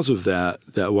because of that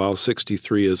while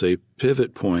 63 is a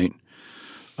pivot point,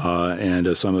 and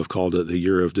as some have called it, the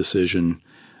year of decision,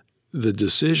 the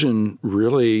decision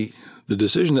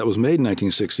that was made in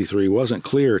 1963 wasn't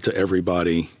clear to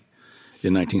everybody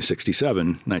in 1967,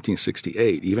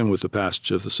 1968. Even with the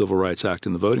passage of the Civil Rights Act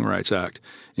and the Voting Rights Act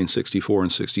in 64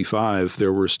 and 65,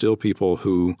 there were still people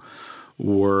who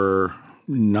were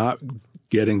not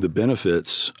getting the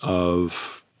benefits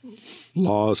of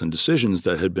laws and decisions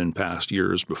that had been passed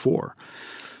years before.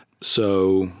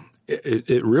 So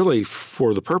it really,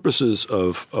 for the purposes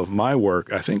of my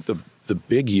work, I think the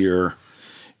big year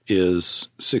is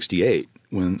 68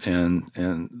 and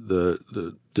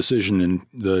the decision in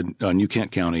the New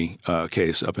Kent County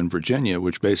case up in Virginia,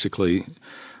 which basically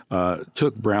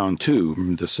took Brown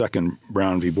 2, the second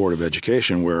Brown v. Board of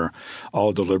Education, where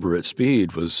all deliberate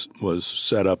speed was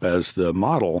set up as the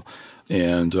model.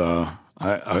 And I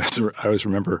always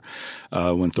remember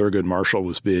when Thurgood Marshall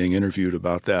was being interviewed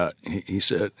about that, he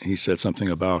said something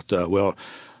about, well,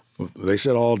 they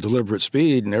said all deliberate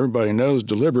speed, and everybody knows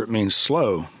deliberate means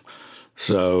slow.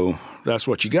 So that's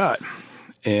what you got.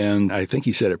 And I think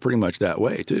he said it pretty much that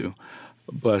way, too.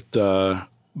 But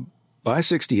by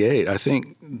 68, I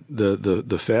think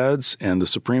the feds and the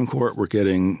Supreme Court were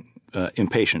getting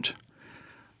impatient.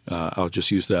 I'll just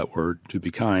use that word to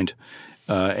be kind.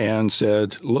 And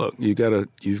said, look, you've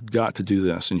got to do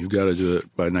this, and you've got to do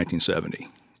it by 1970.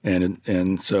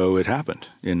 And so it happened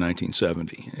in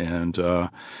 1970. And,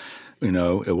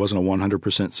 it wasn't a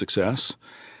 100% success,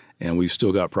 and we've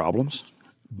still got problems,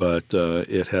 but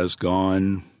it has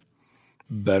gone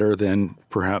better than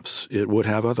perhaps it would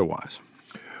have otherwise.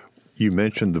 You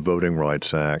mentioned the Voting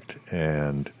Rights Act,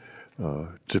 and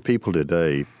to people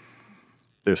today,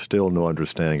 there's still no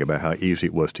understanding about how easy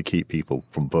it was to keep people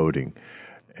from voting.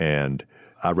 And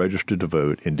I registered to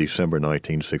vote in December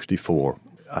 1964.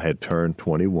 I had turned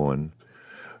 21,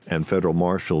 and federal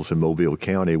marshals in Mobile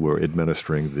County were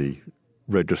administering the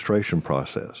registration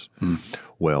process.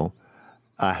 Well,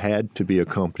 I had to be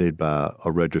accompanied by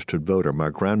a registered voter. My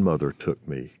grandmother took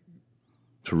me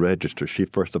to register. She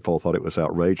first of all thought it was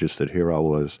outrageous that here I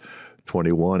was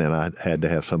 21 and I had to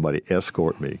have somebody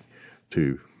escort me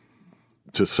to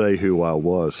say who I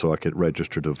was so I could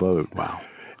register to vote. Wow.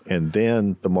 And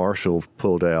then the marshal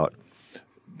pulled out,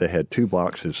 they had 2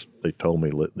 boxes, they told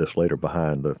me this later,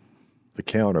 behind the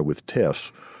counter with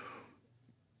tests.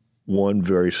 One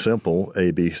very simple,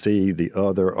 ABC, the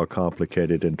other a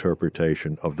complicated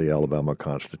interpretation of the Alabama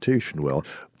Constitution. Well,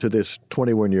 to this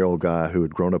 21-year-old guy who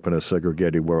had grown up in a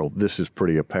segregated world, this is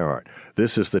pretty apparent.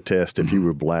 This is the test. If you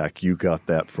were black, you got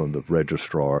that from the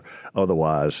registrar.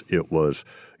 Otherwise, it was,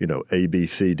 A, B,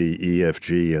 C, D, E, F,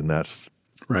 G, and that's...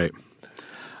 Right.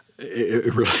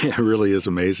 It really is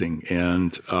amazing.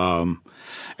 And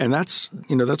that's,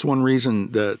 that's one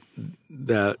reason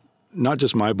that not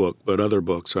just my book, but other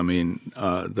books,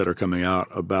 that are coming out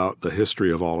about the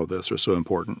history of all of this are so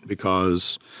important,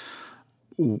 because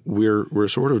we're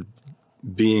sort of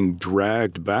being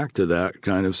dragged back to that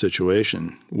kind of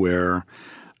situation where,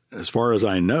 as far as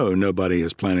I know, nobody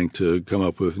is planning to come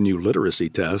up with new literacy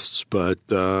tests, but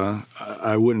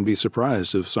I wouldn't be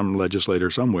surprised if some legislator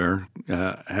somewhere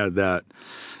had that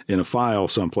in a file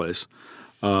someplace.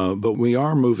 But we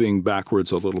are moving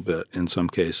backwards a little bit in some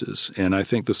cases. And I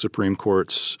think the Supreme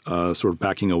Court's sort of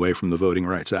backing away from the Voting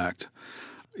Rights Act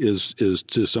is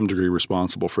to some degree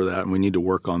responsible for that. And we need to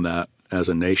work on that as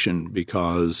a nation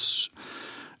because,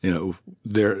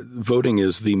 voting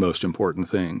is the most important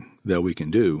thing that we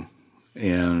can do.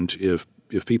 And if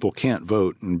people can't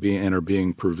vote and are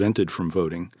being prevented from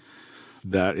voting,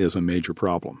 that is a major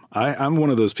problem. I'm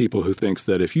one of those people who thinks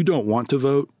that if you don't want to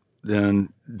vote,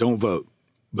 then don't vote.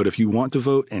 But if you want to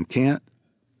vote and can't,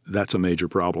 that's a major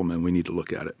problem, and we need to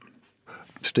look at it.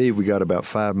 Steve, we got about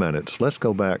 5 minutes. Let's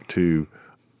go back to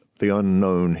the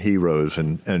unknown heroes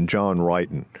and John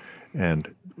Wrighton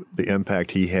and the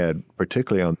impact he had,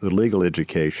 particularly on the legal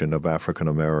education of African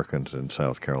Americans in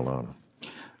South Carolina.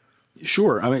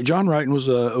 Sure. John Wrighton was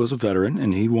a veteran,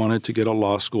 and he wanted to get a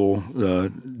law school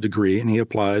degree, and he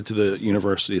applied to the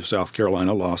University of South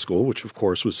Carolina Law School, which, of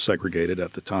course, was segregated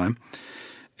at the time.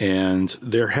 And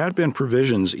there had been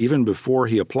provisions even before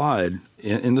he applied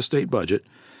in the state budget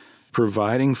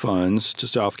providing funds to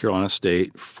South Carolina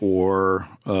State for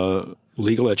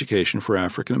legal education for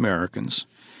African Americans.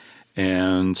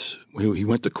 And he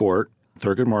went to court.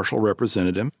 Thurgood Marshall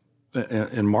represented him.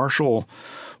 And Marshall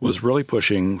was really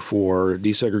pushing for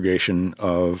desegregation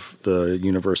of the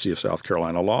University of South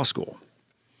Carolina Law School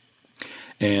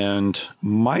and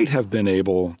might have been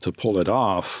able to pull it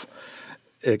off,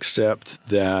 except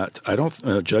that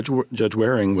Judge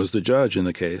Waring was the judge in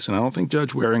the case, and I don't think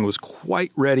Judge Waring was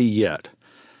quite ready yet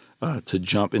to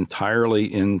jump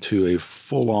entirely into a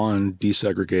full-on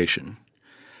desegregation.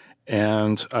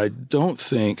 And I don't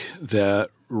think that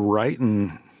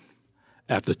Wrighton,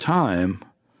 at the time,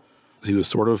 he was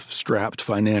sort of strapped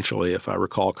financially, if I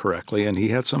recall correctly, and he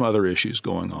had some other issues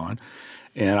going on.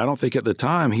 And I don't think at the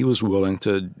time he was willing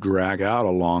to drag out a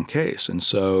long case. And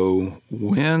so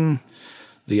when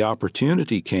the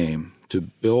opportunity came to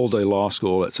build a law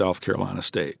school at South Carolina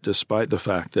State, despite the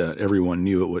fact that everyone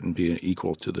knew it wouldn't be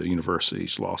equal to the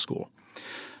university's law school,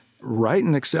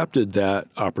 Wrighton accepted that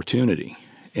opportunity.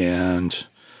 And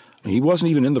he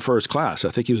wasn't even in the first class. I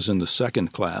think he was in the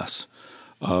second class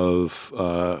of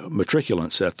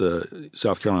matriculants at the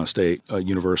South Carolina State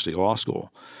University Law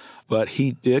School. But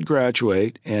he did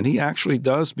graduate, and he actually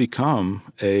does become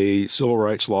a civil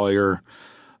rights lawyer,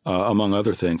 among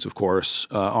other things, of course,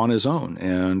 on his own,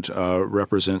 and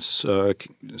represents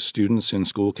students in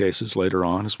school cases later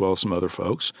on, as well as some other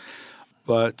folks.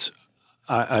 But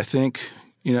I think,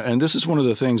 and this is one of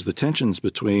the things, the tensions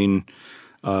between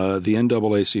the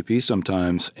NAACP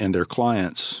sometimes and their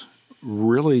clients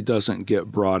really doesn't get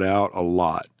brought out a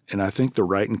lot. And I think the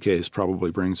Wrighton case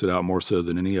probably brings it out more so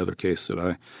than any other case that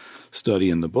I study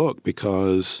in the book,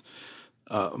 because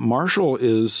Marshall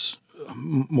is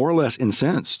more or less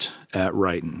incensed at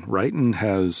Wrighton. Wrighton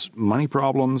has money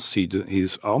problems.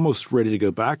 He's almost ready to go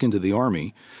back into the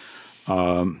Army.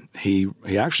 He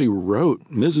actually wrote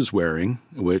Mrs. Waring,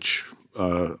 which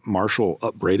Marshall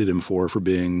upbraided him for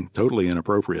being totally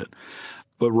inappropriate.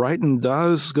 But Wrighton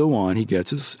does go on. He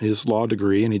gets his law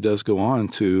degree, and he does go on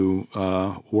to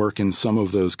work in some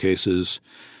of those cases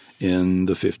in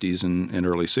the 50s and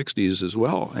early 60s as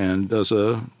well, and does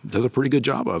a pretty good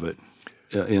job of it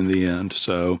in the end.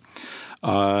 So,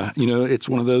 it's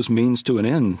one of those means to an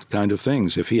end kind of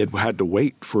things. If he had to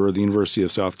wait for the University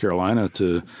of South Carolina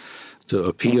to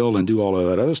appeal and do all of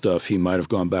that other stuff, he might have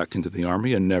gone back into the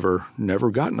Army and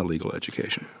never gotten a legal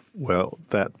education. Well,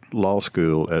 that law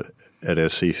school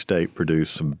at SC State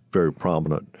produced some very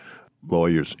prominent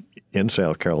lawyers in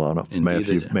South Carolina.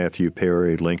 Indeed, Matthew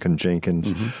Perry, Lincoln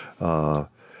Jenkins,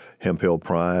 Hemp Hill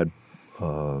Pride,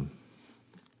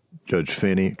 Judge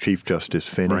Finney, Chief Justice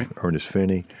Finney, right. Ernest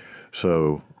Finney.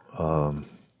 So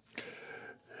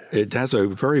it has a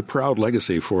very proud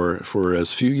legacy for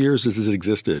as few years as it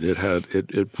existed.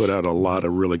 It put out a lot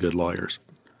of really good lawyers.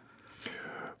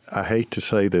 I hate to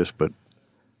say this, but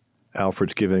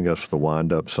Alfred's giving us the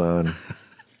wind-up sign.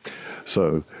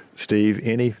 So, Steve,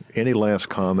 any last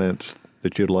comments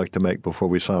that you'd like to make before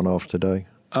we sign off today?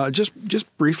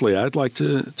 Just briefly, I'd like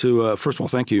to first of all,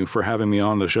 thank you for having me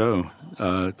on the show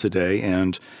today.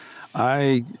 And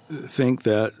I think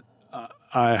that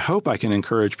I hope I can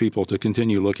encourage people to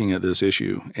continue looking at this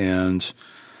issue and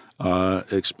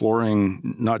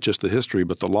exploring not just the history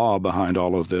but the law behind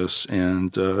all of this,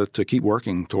 and to keep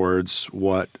working towards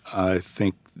what I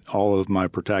think all of my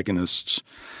protagonists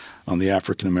on the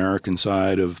African American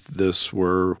side of this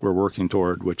were working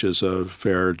toward, which is a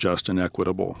fair, just, and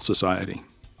equitable society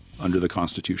under the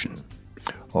Constitution.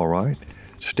 All right.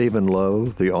 Stephen Lowe,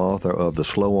 the author of The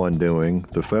Slow Undoing,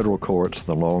 The Federal Courts,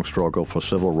 The Long Struggle for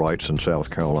Civil Rights in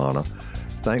South Carolina.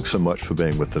 Thanks so much for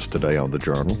being with us today on The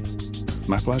Journal.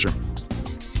 My pleasure.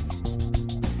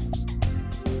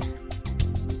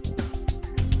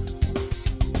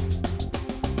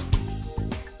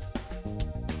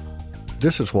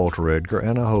 This is Walter Edgar,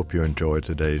 and I hope you enjoyed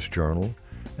today's Journal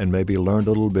and maybe learned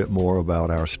a little bit more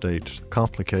about our state's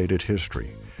complicated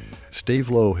history. Steve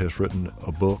Lowe has written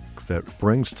a book that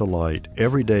brings to light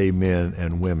everyday men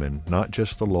and women, not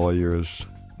just the lawyers,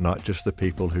 not just the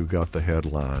people who got the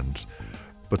headlines,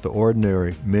 but the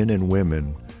ordinary men and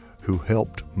women who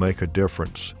helped make a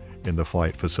difference in the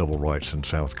fight for civil rights in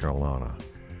South Carolina.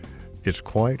 It's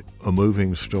quite a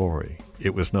moving story.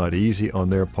 It was not easy on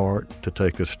their part to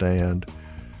take a stand,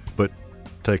 but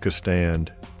take a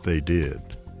stand they did.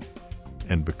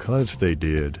 And because they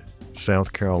did,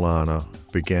 South Carolina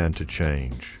began to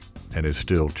change and is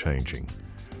still changing.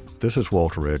 This is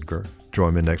Walter Edgar.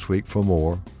 Join me next week for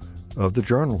more of The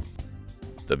Journal.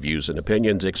 The views and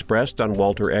opinions expressed on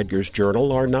Walter Edgar's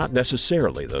Journal are not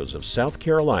necessarily those of South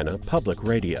Carolina Public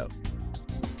Radio.